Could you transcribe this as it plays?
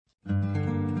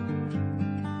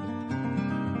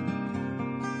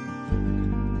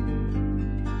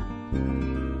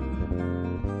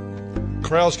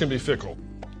Crowds can be fickle.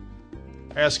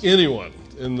 Ask anyone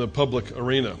in the public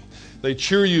arena. They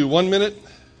cheer you 1 minute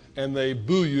and they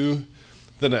boo you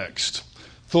the next.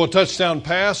 Throw a touchdown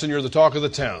pass and you're the talk of the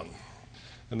town.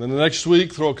 And then the next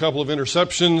week, throw a couple of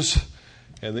interceptions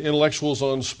and the intellectuals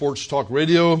on sports talk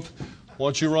radio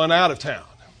want you run out of town.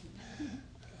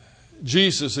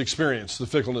 Jesus experienced the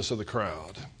fickleness of the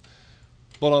crowd,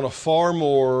 but on a far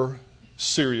more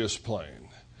serious plane.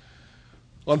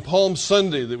 On Palm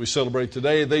Sunday that we celebrate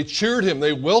today, they cheered him,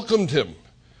 they welcomed him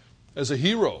as a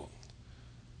hero,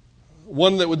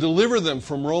 one that would deliver them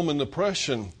from Roman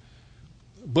oppression.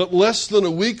 But less than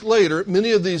a week later,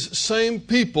 many of these same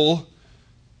people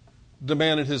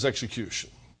demanded his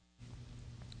execution.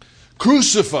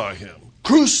 Crucify him!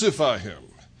 Crucify him!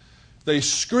 They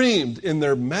screamed in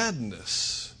their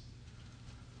madness.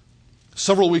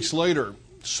 Several weeks later,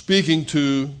 speaking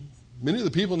to many of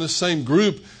the people in this same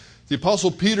group, the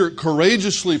Apostle Peter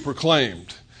courageously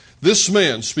proclaimed, "This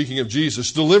man," speaking of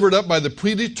Jesus, "delivered up by the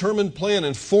predetermined plan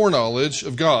and foreknowledge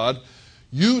of God,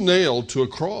 you nailed to a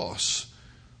cross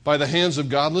by the hands of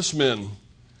godless men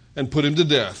and put him to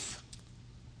death.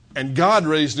 And God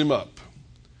raised him up,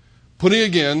 putting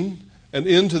again an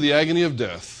end to the agony of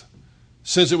death,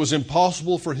 since it was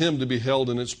impossible for him to be held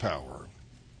in its power."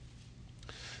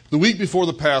 The week before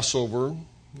the Passover,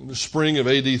 in the spring of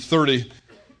AD 30,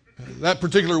 that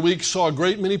particular week saw a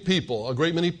great many people, a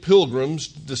great many pilgrims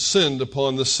descend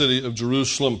upon the city of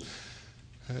Jerusalem.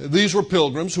 These were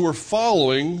pilgrims who were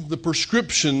following the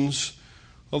prescriptions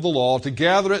of the law to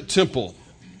gather at temple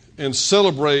and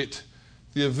celebrate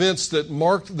the events that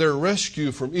marked their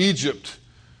rescue from Egypt,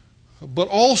 but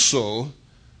also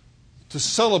to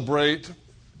celebrate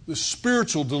the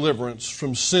spiritual deliverance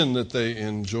from sin that they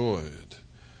enjoyed.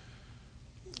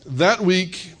 That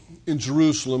week in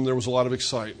Jerusalem, there was a lot of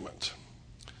excitement.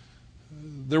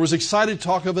 There was excited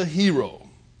talk of a hero,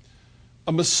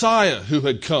 a Messiah who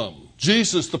had come,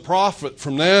 Jesus the prophet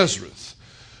from Nazareth,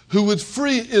 who would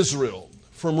free Israel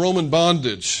from Roman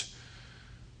bondage.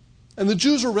 And the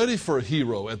Jews were ready for a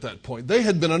hero at that point. They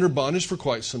had been under bondage for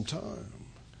quite some time.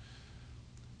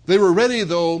 They were ready,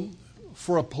 though,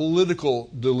 for a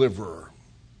political deliverer.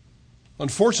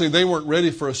 Unfortunately, they weren't ready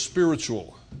for a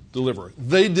spiritual deliverer.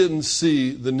 They didn't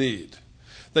see the need.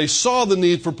 They saw the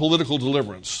need for political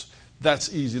deliverance.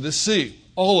 That's easy to see.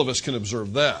 All of us can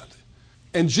observe that.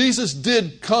 And Jesus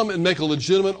did come and make a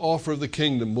legitimate offer of the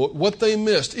kingdom. What they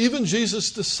missed, even Jesus'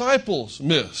 disciples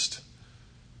missed,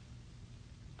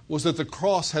 was that the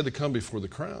cross had to come before the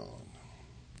crown.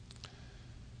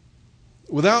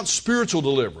 Without spiritual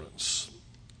deliverance,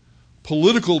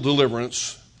 political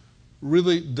deliverance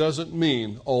really doesn't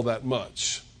mean all that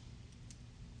much.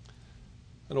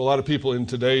 I know a lot of people in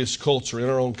today's culture, in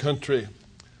our own country,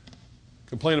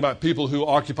 complain about people who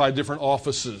occupy different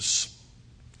offices,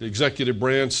 the executive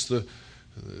branch, the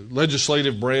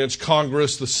legislative branch,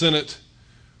 Congress, the Senate.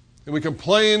 And we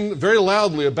complain very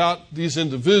loudly about these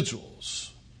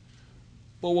individuals.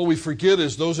 But what we forget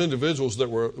is those individuals that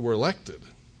were elected.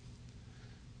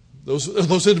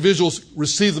 Those individuals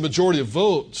received the majority of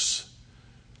votes.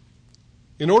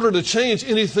 In order to change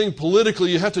anything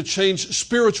politically, you have to change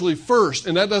spiritually first.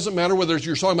 And that doesn't matter whether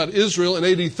you're talking about Israel in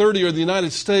AD 30 or the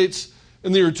United States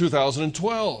in the year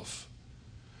 2012.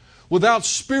 Without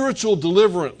spiritual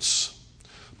deliverance,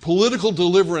 political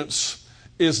deliverance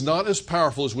is not as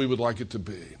powerful as we would like it to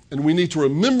be. And we need to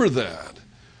remember that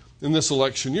in this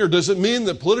election year. Does it mean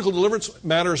that political deliverance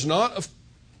matters not? Of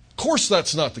course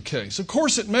that's not the case. Of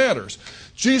course it matters.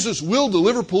 Jesus will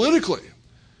deliver politically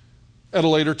at a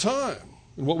later time,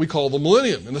 in what we call the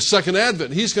millennium, in the second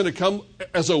advent. He's going to come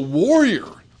as a warrior.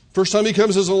 First time he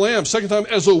comes as a lamb. Second time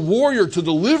as a warrior to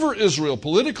deliver Israel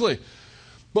politically.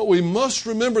 But we must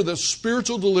remember that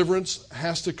spiritual deliverance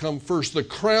has to come first. The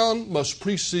crown must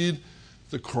precede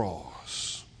the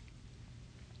cross.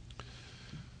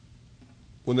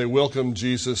 When they welcomed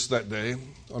Jesus that day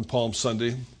on Palm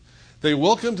Sunday, they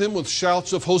welcomed him with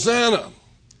shouts of Hosanna,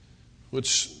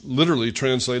 which literally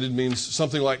translated means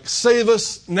something like, "Save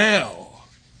us now."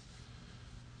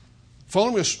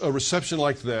 Following a reception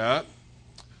like that,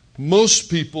 most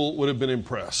people would have been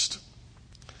impressed.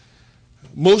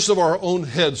 Most of our own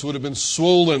heads would have been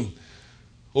swollen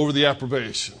over the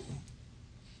approbation.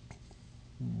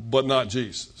 But not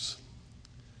Jesus.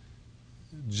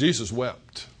 Jesus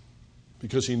wept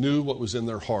because he knew what was in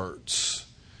their hearts.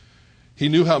 He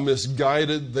knew how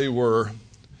misguided they were.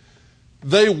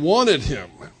 They wanted him,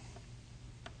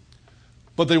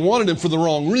 but they wanted him for the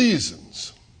wrong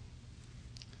reasons.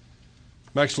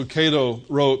 Max Lucado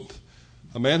wrote,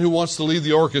 "A man who wants to lead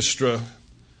the orchestra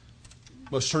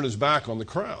must turn his back on the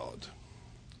crowd."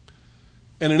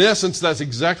 And in essence, that's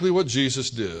exactly what Jesus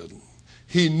did.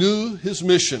 He knew his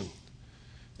mission,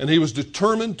 and he was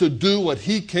determined to do what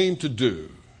he came to do.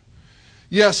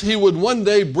 Yes, he would one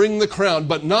day bring the crown,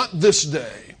 but not this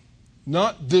day,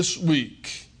 not this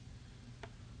week.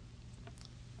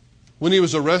 When he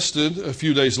was arrested a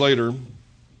few days later,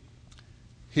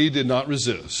 he did not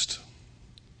resist.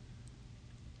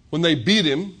 When they beat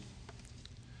him,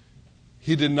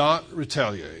 he did not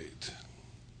retaliate.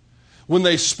 When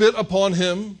they spit upon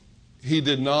him, he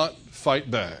did not fight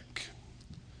back.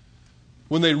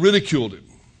 When they ridiculed him,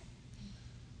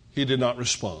 he did not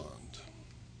respond.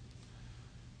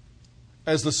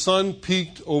 As the sun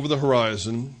peaked over the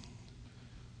horizon,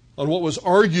 on what was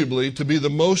arguably to be the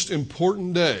most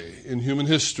important day in human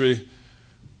history,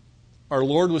 our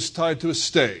Lord was tied to a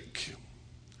stake,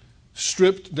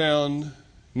 stripped down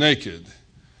naked,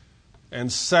 and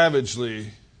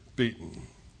savagely beaten.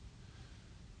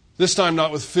 This time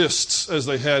not with fists as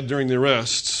they had during the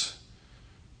arrests,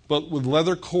 but with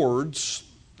leather cords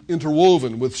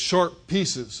interwoven with sharp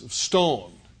pieces of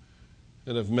stone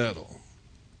and of metal.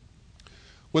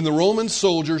 When the Roman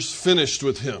soldiers finished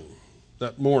with him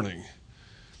that morning,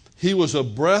 he was a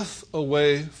breath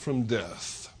away from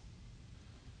death.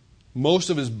 Most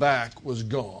of his back was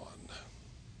gone,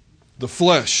 the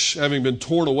flesh having been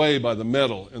torn away by the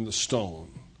metal and the stone.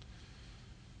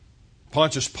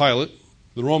 Pontius Pilate,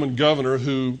 the Roman governor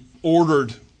who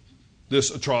ordered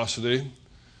this atrocity,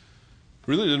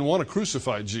 really didn't want to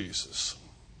crucify Jesus.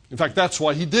 In fact, that's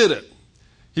why he did it.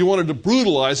 He wanted to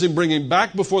brutalize him, bring him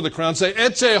back before the crowd, say,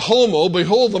 "Ecce homo,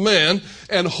 behold the man,"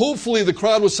 and hopefully the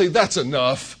crowd would say, "That's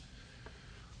enough.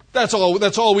 That's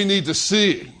all we need to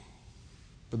see."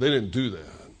 But they didn't do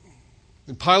that.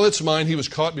 In Pilate's mind, he was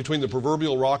caught between the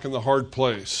proverbial rock and the hard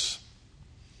place.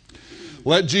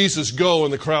 Let Jesus go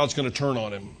and the crowd's going to turn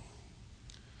on him.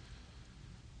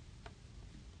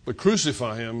 But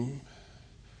crucify him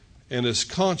and his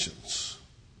conscience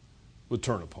would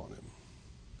turn upon him.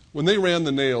 When they ran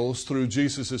the nails through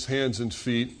Jesus' hands and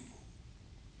feet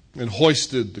and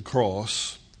hoisted the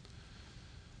cross,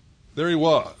 there he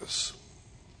was,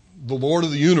 the Lord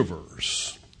of the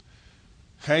universe,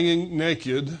 hanging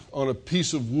naked on a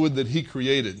piece of wood that he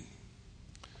created,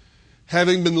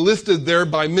 having been lifted there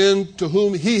by men to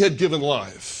whom he had given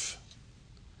life.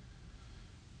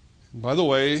 And by the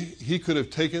way, he could have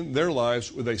taken their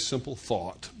lives with a simple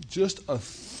thought, just a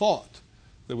thought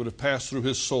that would have passed through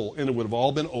his soul, and it would have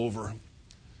all been over.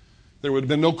 There would have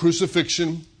been no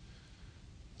crucifixion.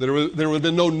 There would have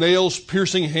been no nails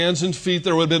piercing hands and feet.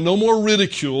 There would have been no more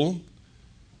ridicule.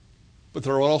 But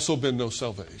there would also have been no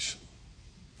salvation.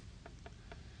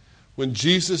 When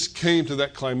Jesus came to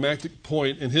that climactic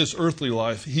point in his earthly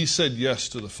life, he said yes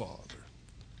to the Father.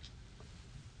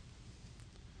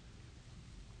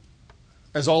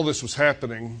 As all this was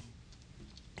happening,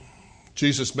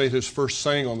 Jesus made his first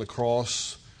saying on the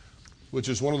cross, which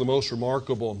is one of the most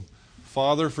remarkable.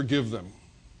 "Father, forgive them,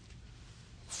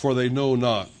 for they know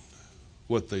not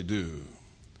what they do."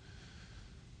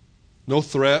 No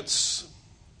threats,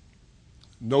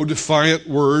 no defiant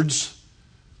words,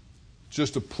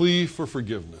 just a plea for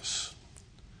forgiveness.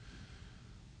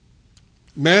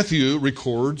 Matthew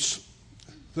records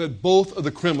that both of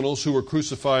the criminals who were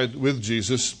crucified with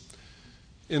Jesus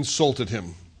insulted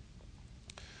him.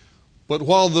 But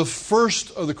while the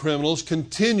first of the criminals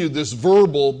continued this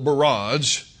verbal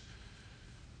barrage,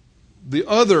 the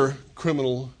other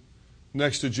criminal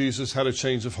next to Jesus had a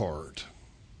change of heart.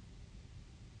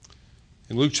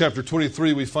 In Luke chapter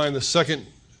 23, we find the second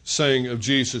saying of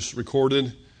Jesus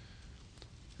recorded,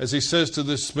 as he says to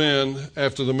this man,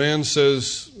 after the man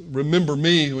says, "Remember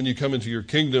me when you come into your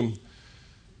kingdom,"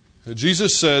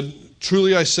 Jesus said,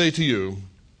 "Truly I say to you,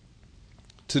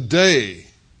 today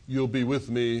you'll be with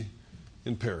me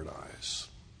in paradise."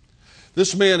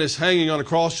 This man is hanging on a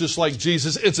cross just like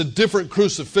Jesus. It's a different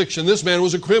crucifixion. This man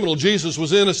was a criminal. Jesus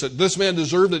was innocent. This man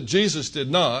deserved it. Jesus did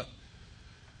not.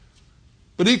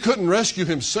 But he couldn't rescue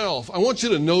himself. I want you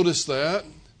to notice that.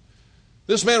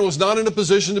 This man was not in a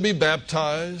position to be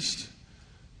baptized,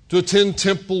 to attend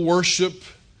temple worship.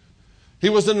 He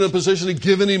wasn't in a position to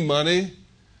give any money.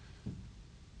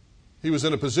 He was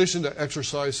in a position to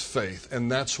exercise faith,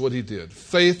 and that's what he did.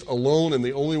 Faith alone, and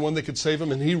the only one that could save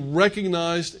him. And he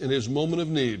recognized in his moment of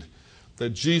need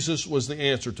that Jesus was the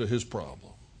answer to his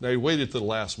problem. Now, he waited to the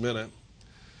last minute.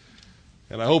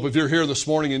 And I hope if you're here this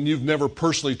morning and you've never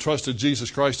personally trusted Jesus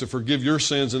Christ to forgive your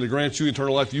sins and to grant you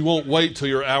eternal life, you won't wait till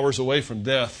you're hours away from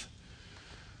death.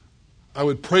 I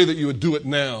would pray that you would do it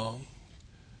now.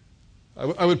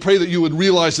 I would pray that you would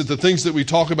realize that the things that we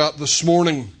talk about this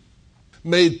morning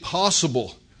made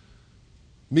possible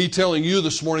me telling you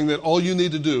this morning that all you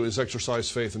need to do is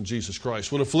exercise faith in Jesus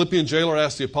Christ. When a Philippian jailer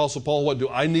asked the Apostle Paul, what do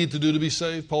I need to do to be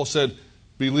saved? Paul said,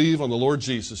 believe on the Lord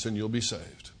Jesus and you'll be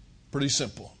saved. Pretty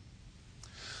simple.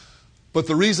 But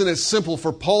the reason it's simple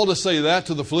for Paul to say that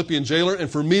to the Philippian jailer and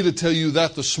for me to tell you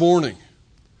that this morning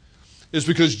is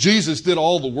because Jesus did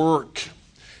all the work.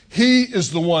 He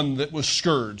is the one that was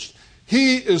scourged.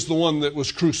 He is the one that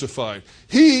was crucified.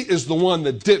 He is the one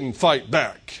that didn't fight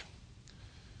back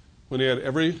when he had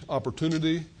every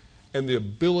opportunity and the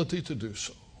ability to do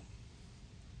so.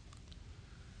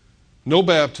 No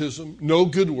baptism, no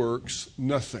good works,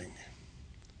 nothing.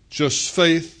 Just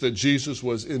faith that Jesus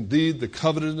was indeed the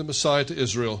covenanted Messiah to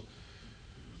Israel.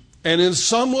 And in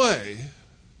some way,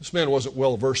 this man wasn't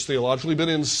well versed theologically, but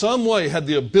in some way had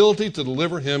the ability to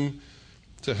deliver him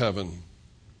to heaven.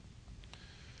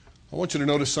 I want you to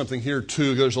notice something here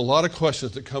too. There's a lot of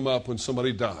questions that come up when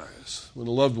somebody dies, when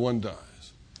a loved one dies.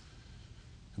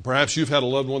 And perhaps you've had a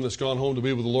loved one that's gone home to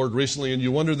be with the Lord recently, and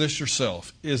you wonder this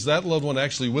yourself. Is that loved one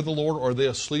actually with the Lord, or are they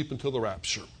asleep until the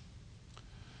rapture?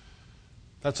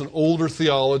 That's an older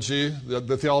theology,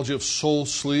 the theology of soul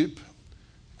sleep.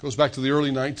 It goes back to the early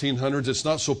 1900s. It's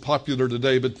not so popular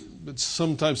today, but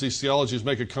sometimes these theologies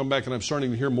make a comeback, and I'm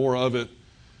starting to hear more of it.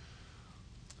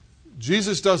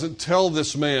 Jesus doesn't tell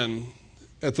this man,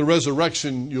 at the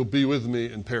resurrection, you'll be with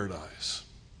me in paradise.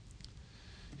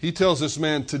 He tells this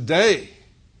man, today,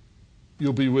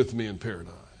 you'll be with me in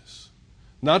paradise.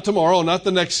 Not tomorrow, not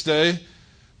the next day,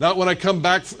 not when I come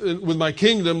back with my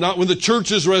kingdom, not when the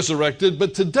church is resurrected,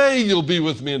 but today you'll be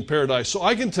with me in paradise. So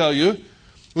I can tell you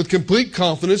with complete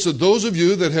confidence that those of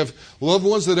you that have loved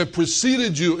ones that have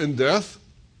preceded you in death,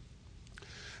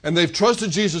 and they've trusted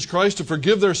Jesus Christ to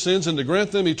forgive their sins and to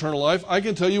grant them eternal life, I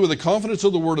can tell you with the confidence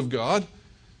of the Word of God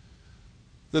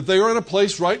that they are in a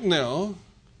place right now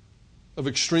of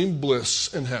extreme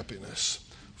bliss and happiness,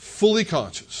 fully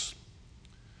conscious.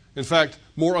 In fact,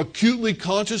 more acutely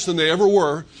conscious than they ever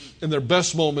were in their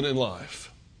best moment in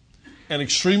life, and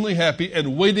extremely happy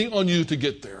and waiting on you to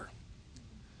get there.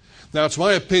 Now, it's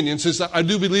my opinion, since I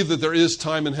do believe that there is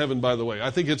time in heaven, by the way. I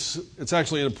think it's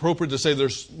actually inappropriate to say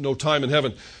there's no time in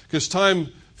heaven, because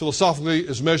time philosophically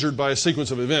is measured by a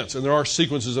sequence of events, and there are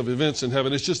sequences of events in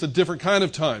heaven. It's just a different kind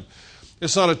of time.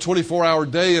 It's not a 24-hour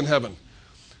day in heaven.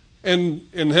 And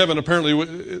in heaven, apparently,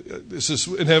 this is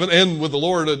in heaven and with the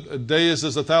Lord, a day is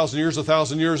as 1,000 years,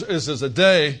 1,000 years is as a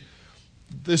day.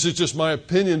 This is just my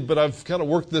opinion, but I've kind of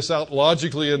worked this out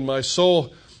logically in my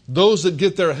soul. Those that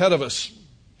get there ahead of us,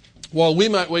 while we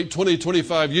might wait 20,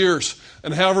 25 years,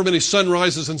 and however many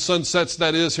sunrises and sunsets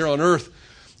that is here on earth,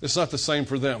 it's not the same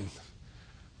for them.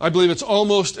 I believe it's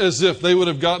almost as if they would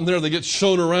have gotten there, they get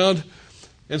shown around,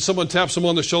 and someone taps them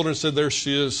on the shoulder and said, there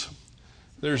she is.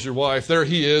 There's your wife. There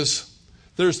he is.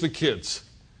 There's the kids.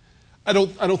 I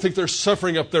don't think they're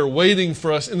suffering up there waiting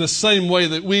for us in the same way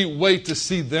that we wait to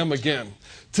see them again.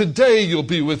 Today you'll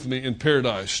be with me in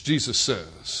paradise, Jesus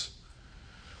says.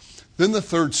 Then the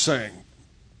third saying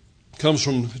comes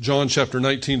from John chapter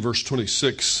 19, verse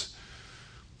 26.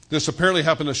 This apparently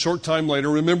happened a short time later.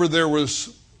 Remember, there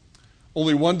was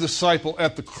only one disciple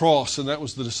at the cross, and that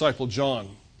was the disciple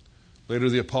John, later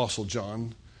the apostle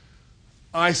John.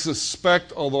 I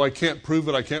suspect, although I can't prove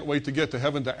it, I can't wait to get to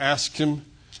heaven to ask him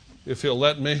if he'll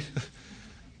let me.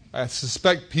 I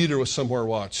suspect Peter was somewhere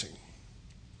watching,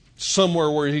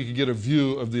 somewhere where he could get a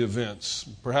view of the events,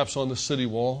 perhaps on the city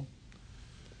wall.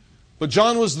 But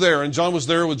John was there, and John was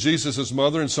there with Jesus'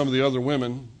 mother and some of the other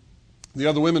women. The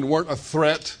other women weren't a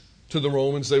threat to the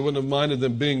Romans. They wouldn't have minded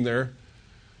them being there.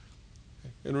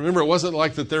 And remember, it wasn't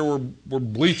like that there were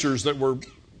bleachers that were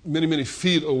many, many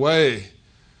feet away.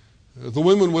 The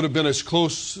women would have been as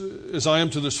close as I am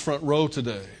to this front row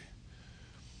today.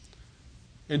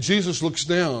 And Jesus looks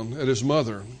down at his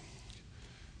mother,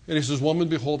 and he says, woman,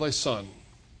 behold thy son.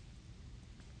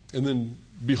 And then,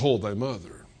 behold thy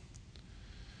mother.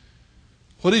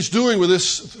 What he's doing with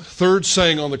this third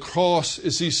saying on the cross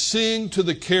is he's seeing to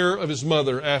the care of his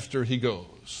mother after he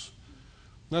goes.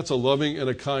 That's a loving and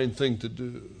a kind thing to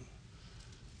do.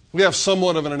 We have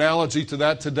somewhat of an analogy to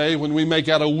that today when we make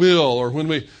out a will, or when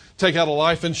we take out a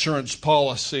life insurance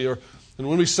policy, and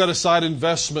when we set aside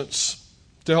investments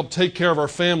to help take care of our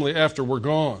family after we're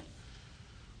gone.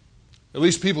 At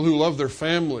least people who love their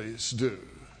families do.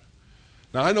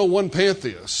 Now, I know one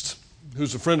pantheist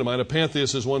who's a friend of mine. A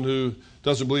pantheist is one who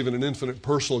doesn't believe in an infinite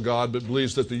personal God, but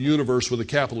believes that the universe with a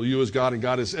capital U is God, and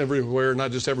God is everywhere,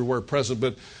 not just everywhere present,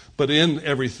 but in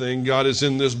everything. God is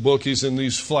in this book, He's in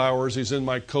these flowers, He's in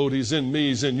my coat, He's in me,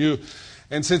 He's in you.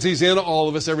 And since He's in all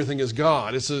of us, everything is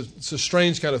God. It's a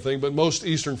strange kind of thing, but most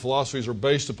Eastern philosophies are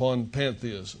based upon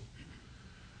pantheism.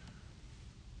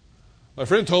 My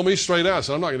friend told me straight out, I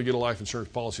said, I'm not going to get a life insurance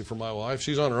policy for my wife.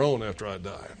 She's on her own after I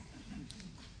die.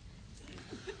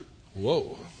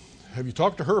 Whoa. Have you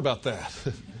talked to her about that?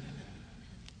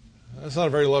 That's not a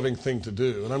very loving thing to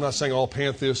do. And I'm not saying all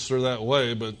pantheists are that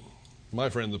way, but my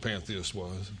friend the pantheist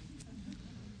was.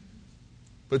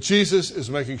 But Jesus is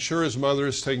making sure his mother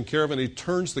is taken care of, and he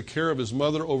turns the care of his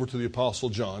mother over to the Apostle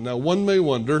John. Now, one may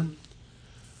wonder,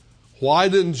 why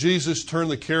didn't Jesus turn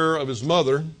the care of his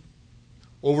mother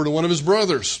over to one of his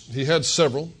brothers? He had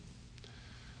several.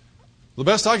 The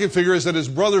best I can figure is that his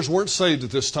brothers weren't saved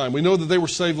at this time. We know that they were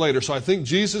saved later. So I think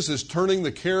Jesus is turning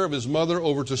the care of his mother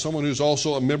over to someone who's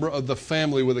also a member of the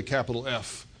family with a capital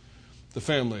F, the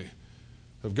family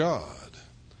of God.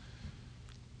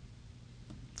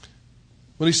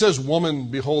 When he says, woman,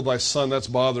 behold thy son, that's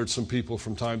bothered some people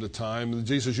from time to time.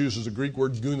 Jesus uses the Greek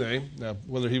word gune. Now,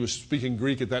 whether he was speaking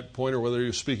Greek at that point or whether he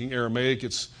was speaking Aramaic,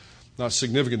 it's not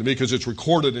significant to me because it's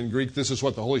recorded in Greek. This is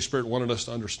what the Holy Spirit wanted us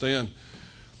to understand.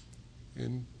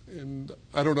 And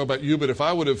I don't know about you, but if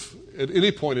I would have, at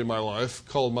any point in my life,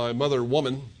 called my mother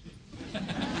woman,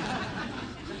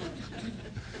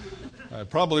 I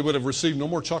probably would have received no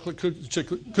more chocolate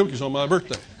cookies on my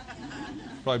birthday.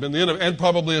 Probably been the end of it, and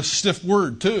probably a stiff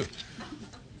word, too.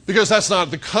 Because that's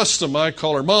not the custom. I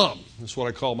call her mom. That's what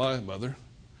I call my mother.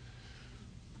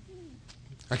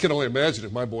 I can only imagine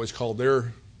if my boys called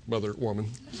their mother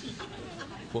woman,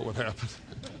 what would happen.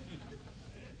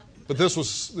 But this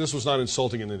was not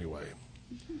insulting in any way.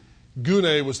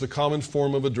 Gune was the common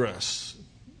form of address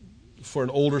for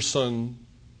an older son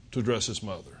to address his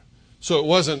mother. So it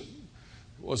wasn't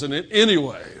in any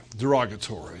way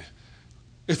derogatory.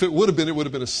 If it would have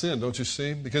been a sin, don't you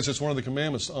see? Because it's one of the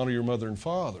commandments to honor your mother and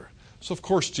father. So of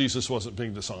course Jesus wasn't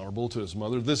being dishonorable to his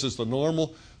mother. This is the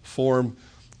normal form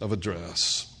of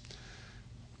address.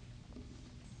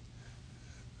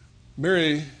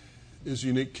 Mary is a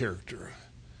unique character.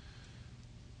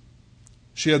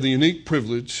 She had the unique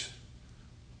privilege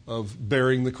of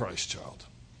bearing the Christ child.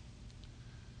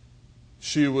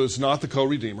 She was not the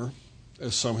co-redeemer,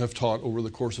 as some have taught over the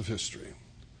course of history.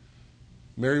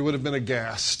 Mary would have been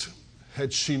aghast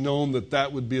had she known that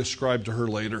that would be ascribed to her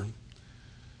later.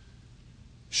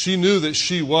 She knew that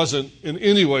she wasn't in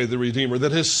any way the Redeemer,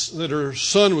 that her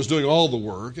son was doing all the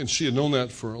work, and she had known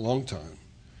that for a long time.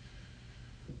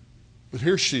 But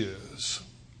here she is,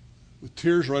 with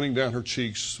tears running down her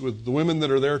cheeks, with the women that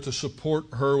are there to support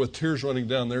her with tears running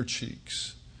down their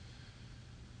cheeks.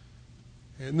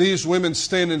 And these women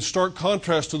stand in stark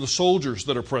contrast to the soldiers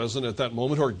that are present at that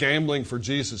moment who are gambling for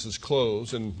Jesus'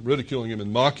 clothes and ridiculing him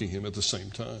and mocking him at the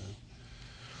same time.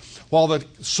 While the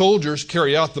soldiers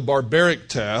carry out the barbaric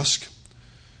task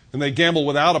and they gamble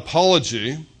without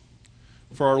apology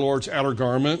for our Lord's outer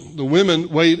garment, the women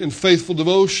wait in faithful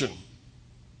devotion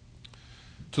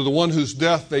to the one whose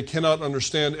death they cannot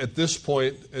understand at this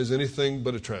point as anything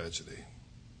but a tragedy.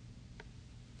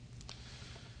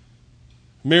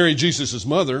 Mary, Jesus'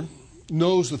 mother,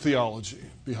 knows the theology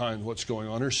behind what's going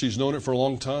on here. She's known it for a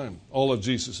long time, all of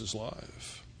Jesus'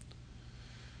 life.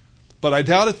 But I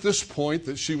doubt at this point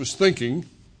that she was thinking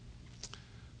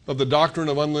of the doctrine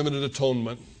of unlimited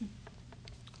atonement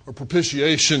or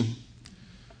propitiation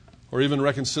or even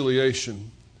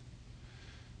reconciliation.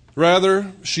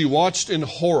 Rather, she watched in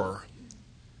horror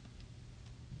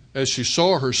as she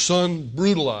saw her son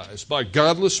brutalized by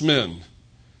godless men.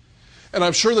 And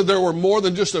I'm sure that there were more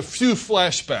than just a few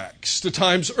flashbacks to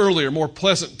times earlier, more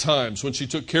pleasant times when she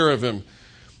took care of him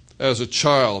as a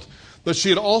child. But she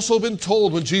had also been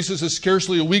told when Jesus is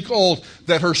scarcely a week old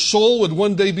that her soul would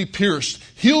one day be pierced.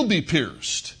 He'll be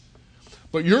pierced.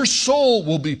 But your soul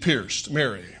will be pierced,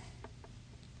 Mary.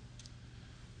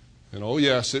 And oh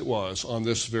yes, it was on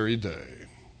this very day.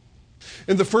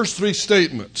 In the first three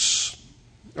statements,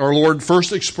 our Lord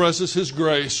first expresses his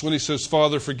grace when he says,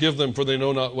 Father, forgive them, for they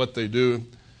know not what they do.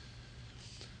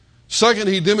 Second,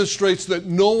 he demonstrates that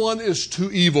no one is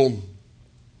too evil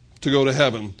to go to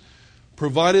heaven,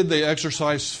 provided they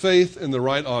exercise faith in the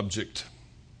right object.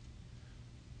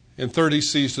 And third, he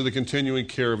sees to the continuing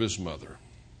care of his mother.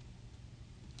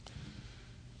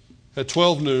 At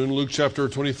 12 noon, Luke chapter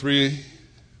 23,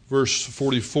 verse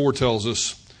 44 tells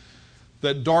us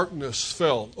that darkness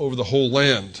fell over the whole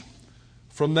land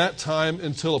from that time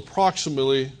until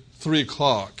approximately 3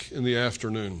 o'clock in the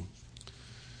afternoon.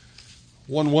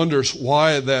 One wonders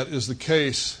why that is the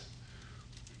case.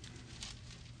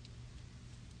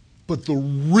 But the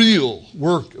real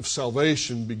work of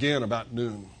salvation began about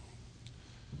noon.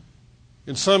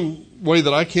 In some way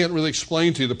that I can't really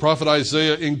explain to you, the prophet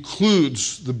Isaiah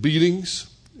includes the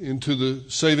beatings into the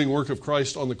saving work of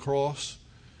Christ on the cross.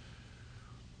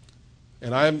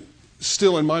 And I'm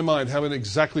still, in my mind, haven't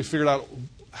exactly figured out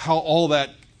how all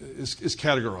that is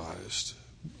categorized.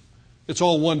 It's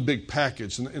all one big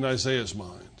package in Isaiah's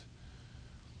mind.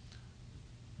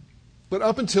 But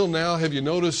up until now, have you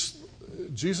noticed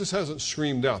Jesus hasn't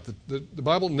screamed out? The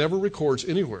Bible never records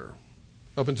anywhere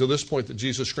up until this point that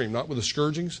Jesus screamed. Not with the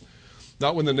scourgings,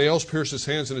 not when the nails pierced his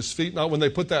hands and his feet, not when they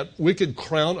put that wicked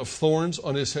crown of thorns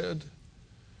on his head,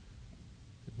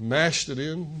 mashed it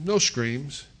in, no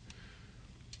screams.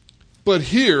 But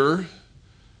here,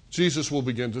 Jesus will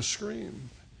begin to scream.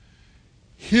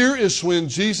 Here is when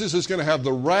Jesus is going to have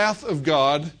the wrath of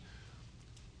God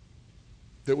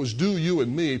that was due you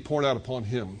and me poured out upon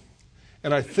him.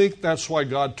 And I think that's why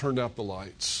God turned out the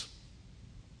lights.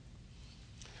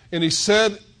 And he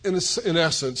said, in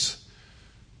essence,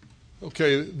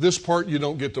 okay, this part you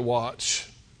don't get to watch.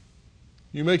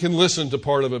 You may can listen to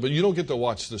part of it, but you don't get to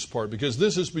watch this part because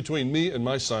this is between me and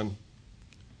my son.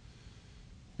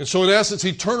 And so in essence,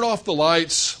 he turned off the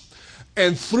lights,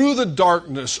 and through the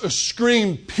darkness, a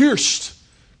scream pierced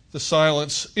the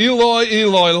silence. Eloi,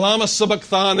 Eloi, lama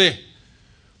sabachthani.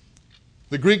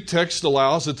 The Greek text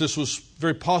allows that this was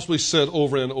very possibly said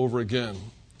over and over again.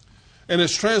 And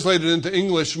it's translated into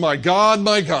English, my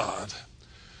God,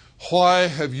 why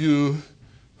have you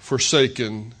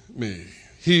forsaken me?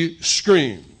 He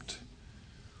screamed.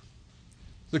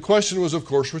 The question was, of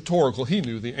course, rhetorical. He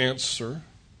knew the answer.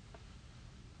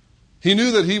 He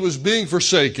knew that he was being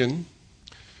forsaken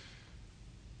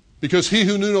because he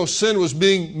who knew no sin was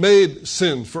being made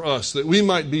sin for us, that we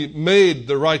might be made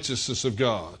the righteousness of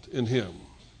God in him.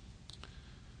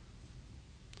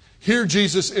 Here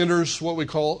Jesus enters what we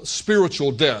call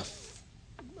spiritual death,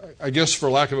 I guess for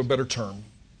lack of a better term.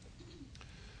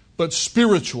 But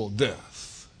spiritual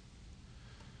death.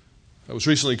 I was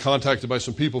recently contacted by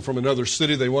some people from another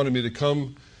city. They wanted me to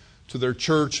come to their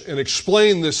church and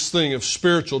explain this thing of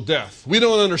spiritual death. We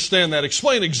don't understand that.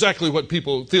 Explain exactly what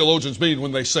theologians mean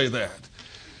when they say that.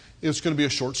 It's going to be a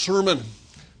short sermon.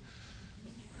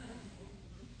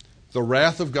 The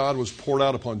wrath of God was poured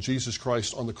out upon Jesus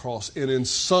Christ on the cross, and in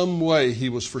some way he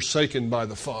was forsaken by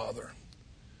the Father.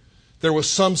 There was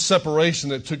some separation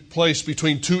that took place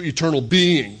between two eternal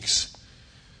beings.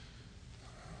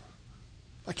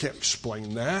 I can't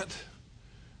explain that.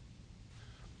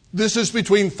 This is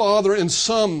between Father and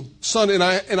Son, and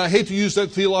I hate to use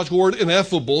that theological word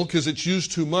ineffable because it's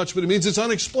used too much, but it means it's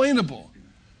unexplainable.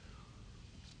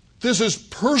 This is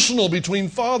personal between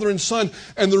Father and Son.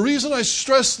 And the reason I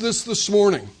stress this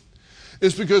morning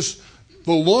is because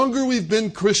the longer we've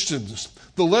been Christians,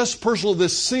 the less personal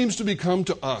this seems to become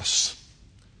to us.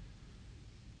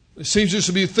 It seems just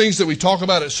to be things that we talk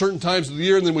about at certain times of the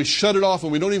year and then we shut it off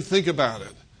and we don't even think about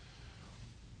it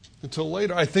until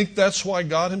later. I think that's why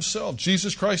God himself,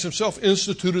 Jesus Christ himself,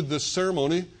 instituted this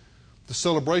ceremony, the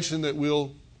celebration that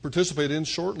we'll participate in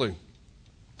shortly,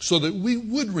 so that we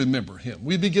would remember him.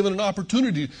 We'd be given an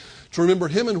opportunity to remember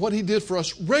him and what he did for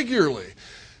us regularly.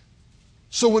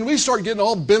 So when we start getting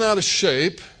all bent out of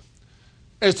shape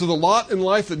as to the lot in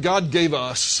life that God gave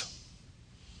us,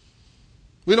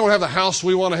 we don't have the house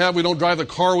we want to have, we don't drive the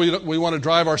car we want to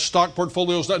drive, our stock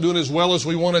portfolio's not doing as well as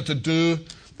we want it to do,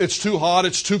 it's too hot,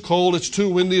 it's too cold, it's too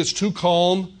windy, it's too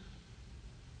calm.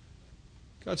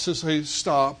 God says, hey,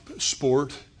 stop,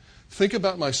 sport. Think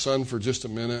about my son for just a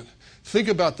minute. Think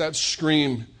about that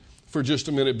scream for just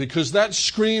a minute, because that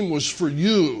scream was for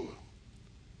you.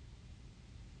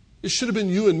 It should have been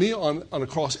you and me on a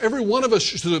cross. Every one of us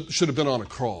should have been on a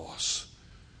cross.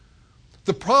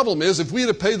 The problem is, if we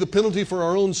had paid the penalty for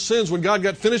our own sins when God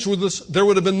got finished with us, there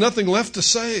would have been nothing left to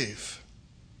save.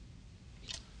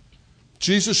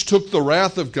 Jesus took the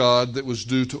wrath of God that was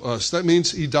due to us. That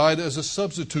means he died as a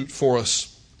substitute for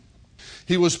us.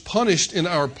 He was punished in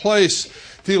our place.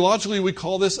 Theologically, we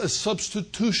call this a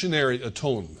substitutionary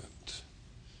atonement.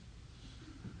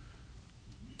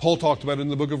 Paul talked about it in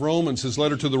the book of Romans, his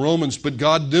letter to the Romans, but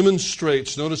God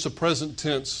demonstrates, notice the present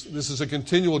tense, this is a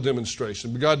continual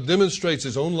demonstration, but God demonstrates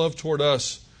his own love toward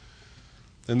us,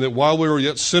 and that while we were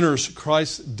yet sinners,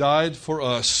 Christ died for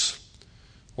us,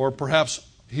 or perhaps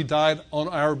he died on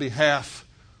our behalf,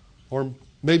 or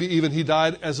maybe even he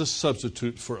died as a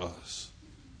substitute for us.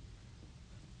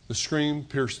 The scream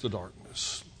pierced the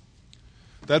darkness.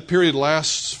 That period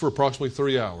lasts for approximately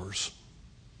 3 hours.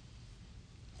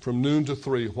 From noon to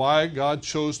 3. Why God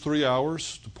chose 3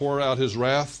 hours to pour out his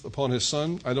wrath upon his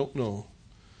son, I don't know.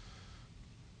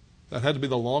 That had to be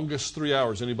the longest 3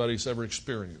 hours anybody's ever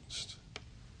experienced.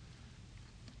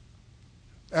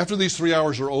 After these 3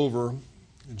 hours are over,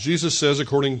 Jesus says,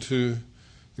 according to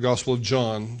the Gospel of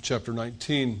John, chapter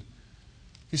 19,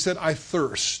 he said, I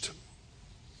thirst.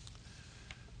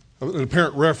 an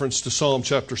apparent reference to Psalm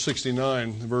chapter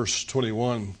 69, verse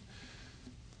 21.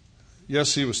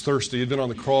 Yes, he was thirsty. He had been on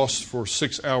the cross for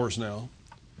 6 hours now.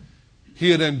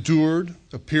 He had endured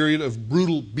a period of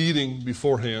brutal beating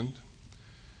beforehand.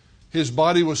 His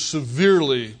body was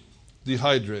severely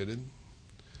dehydrated.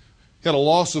 He had a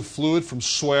loss of fluid from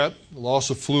sweat, a loss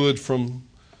of fluid from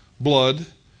blood.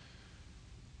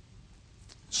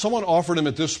 Someone offered him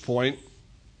at this point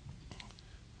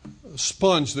a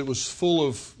sponge that was full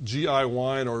of GI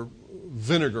wine or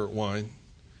vinegar wine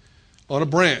on a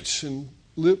branch and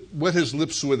wet his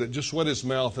lips with it, just wet his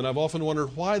mouth. And I've often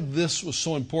wondered why this was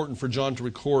so important for John to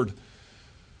record.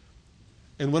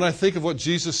 And when I think of what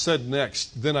Jesus said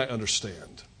next, then I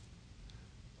understand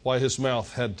why his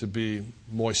mouth had to be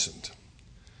moistened.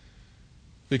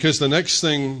 Because the next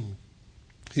thing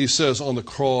he says on the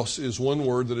cross is one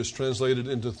word that is translated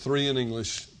into 3 in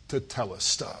English,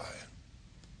 tetelestai,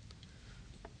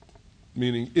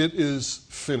 meaning it is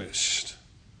finished.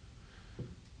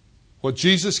 What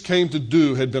Jesus came to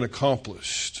do had been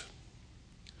accomplished.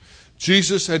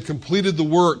 Jesus had completed the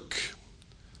work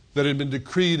that had been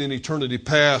decreed in eternity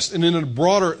past. And in a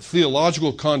broader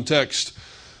theological context,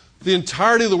 the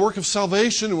entirety of the work of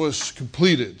salvation was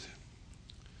completed.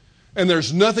 And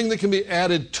there's nothing that can be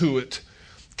added to it.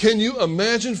 Can you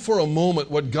imagine for a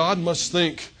moment what God must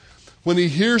think when He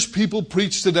hears people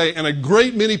preach today, and a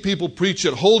great many people preach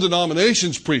it, whole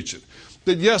denominations preach it,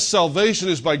 that yes, salvation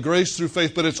is by grace through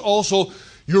faith, but it's also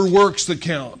your works that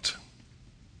count.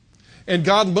 And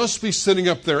God must be sitting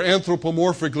up there,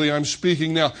 anthropomorphically I'm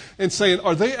speaking now, and saying,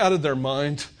 are they out of their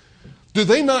mind? Do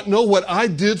they not know what I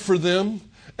did for them?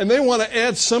 And they want to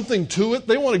add something to it.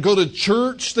 They want to go to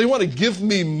church. They want to give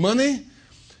me money.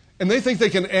 And they think they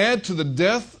can add to the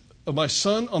death of my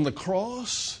Son on the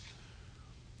cross.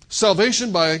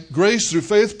 Salvation by grace through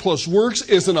faith plus works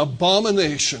is an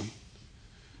abomination.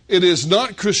 It is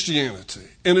not Christianity.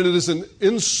 And it is an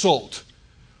insult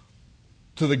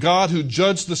to the God who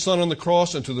judged the Son on the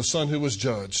cross and to the Son who was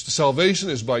judged. Salvation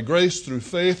is by grace through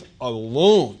faith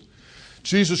alone.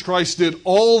 Jesus Christ did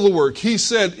all the work. He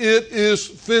said, it is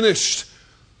finished.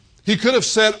 He could have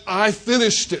said, I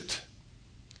finished it.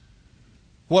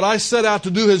 What I set out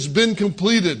to do has been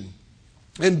completed.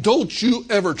 And don't you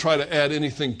ever try to add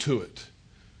anything to it.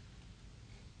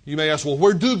 You may ask, well,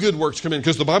 where do good works come in?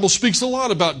 Because the Bible speaks a lot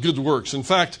about good works. In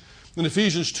fact, in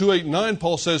Ephesians 2:8-9,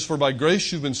 Paul says, for by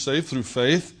grace you've been saved through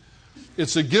faith.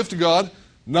 It's a gift of God,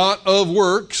 not of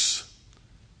works,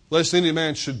 lest any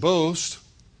man should boast.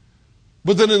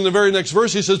 But then in the very next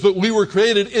verse he says, but we were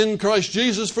created in Christ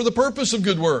Jesus for the purpose of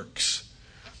good works.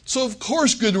 So of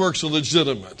course good works are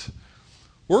legitimate.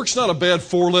 Work's not a bad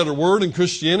 4-letter word in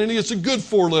Christianity. It's a good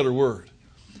 4-letter word.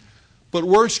 But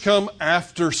works come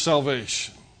after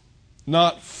salvation,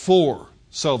 not for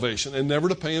salvation, and never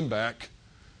to pay Him back.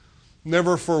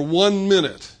 Never for 1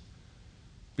 minute.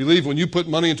 Believe when you put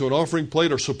money into an offering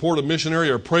plate or support a missionary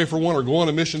or pray for one or go on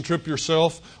a mission trip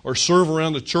yourself or serve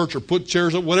around the church or put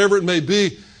chairs up, whatever it may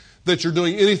be, that you're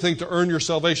doing anything to earn your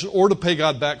salvation or to pay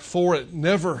God back for it.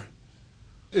 Never.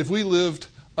 If we lived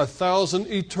 1,000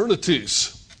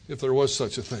 eternities, if there was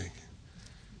such a thing,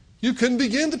 you couldn't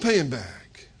begin to pay Him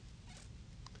back.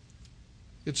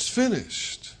 It's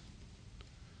finished.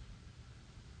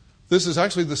 This is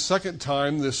actually the second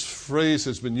time this phrase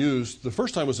has been used. The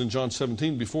first time was in John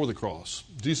 17 before the cross.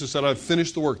 Jesus said, I've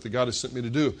finished the work that God has sent me to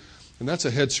do. And that's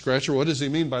a head scratcher. What does He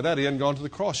mean by that? He hadn't gone to the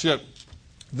cross yet.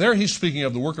 There He's speaking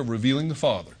of the work of revealing the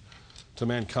Father to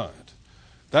mankind.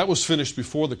 That was finished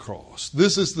before the cross.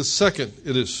 This is the second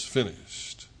it is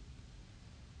finished.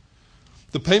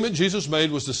 The payment Jesus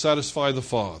made was to satisfy the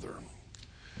Father.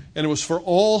 And it was for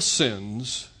all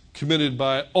sins committed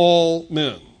by all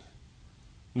men.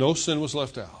 No sin was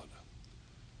left out.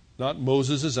 Not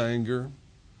Moses' anger,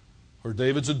 or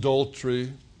David's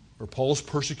adultery, or Paul's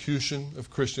persecution of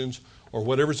Christians, or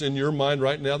whatever's in your mind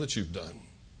right now that you've done.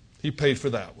 He paid for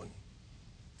that one.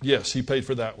 Yes, He paid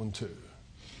for that one too.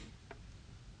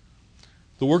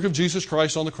 The work of Jesus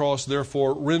Christ on the cross,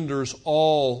 therefore, renders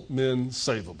all men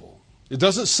savable. It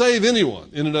doesn't save anyone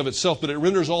in and of itself, but it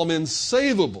renders all men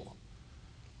savable.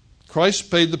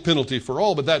 Christ paid the penalty for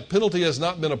all, but that penalty has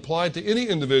not been applied to any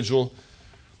individual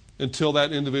until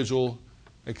that individual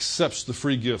accepts the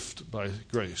free gift by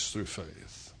grace through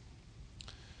faith.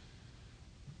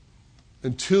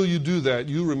 Until you do that,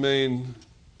 you remain,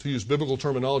 to use biblical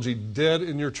terminology, dead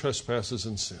in your trespasses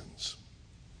and sins.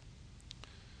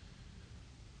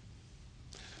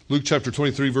 Luke chapter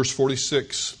 23, verse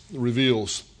 46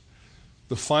 reveals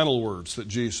the final words that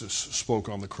Jesus spoke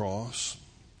on the cross.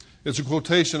 It's a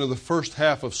quotation of the first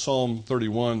half of Psalm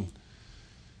 31.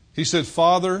 He said,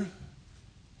 Father,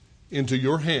 into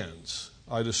your hands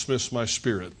I dismiss my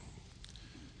spirit.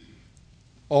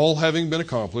 All having been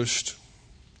accomplished,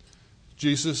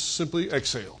 Jesus simply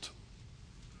exhaled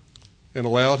and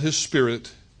allowed his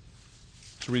spirit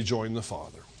to rejoin the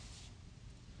Father.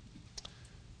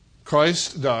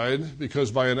 Christ died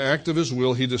because by an act of his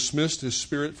will he dismissed his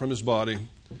spirit from his body.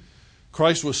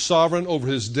 Christ was sovereign over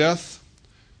his death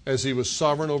as he was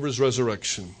sovereign over his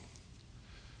resurrection.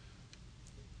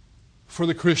 For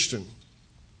the Christian,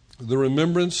 the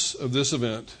remembrance of this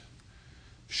event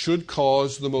should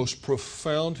cause the most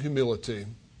profound humility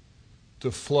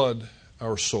to flood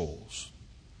our souls.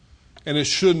 And it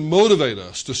should motivate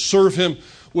us to serve him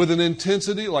with an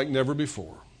intensity like never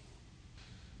before.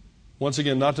 Once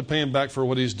again, not to pay him back for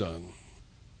what he's done,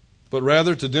 but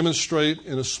rather to demonstrate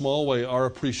in a small way our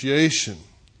appreciation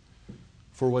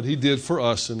for what he did for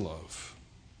us in love.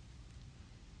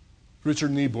 Richard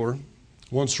Niebuhr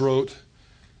once wrote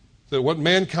that what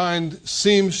mankind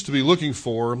seems to be looking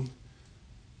for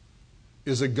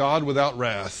is a God without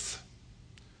wrath,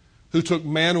 who took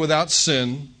man without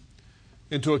sin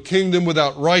into a kingdom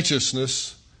without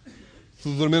righteousness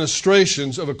through the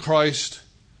ministrations of a Christ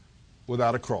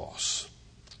without a cross.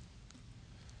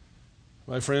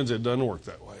 My friends, it doesn't work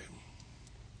that way.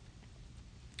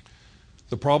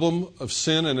 The problem of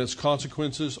sin and its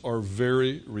consequences are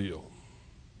very real.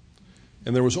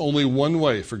 And there was only one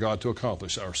way for God to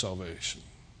accomplish our salvation.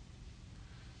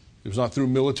 It was not through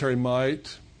military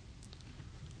might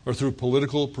or through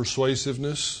political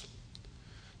persuasiveness,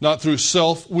 not through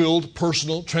self-willed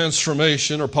personal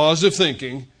transformation or positive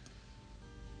thinking,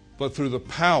 but through the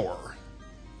power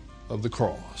of the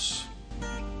cross.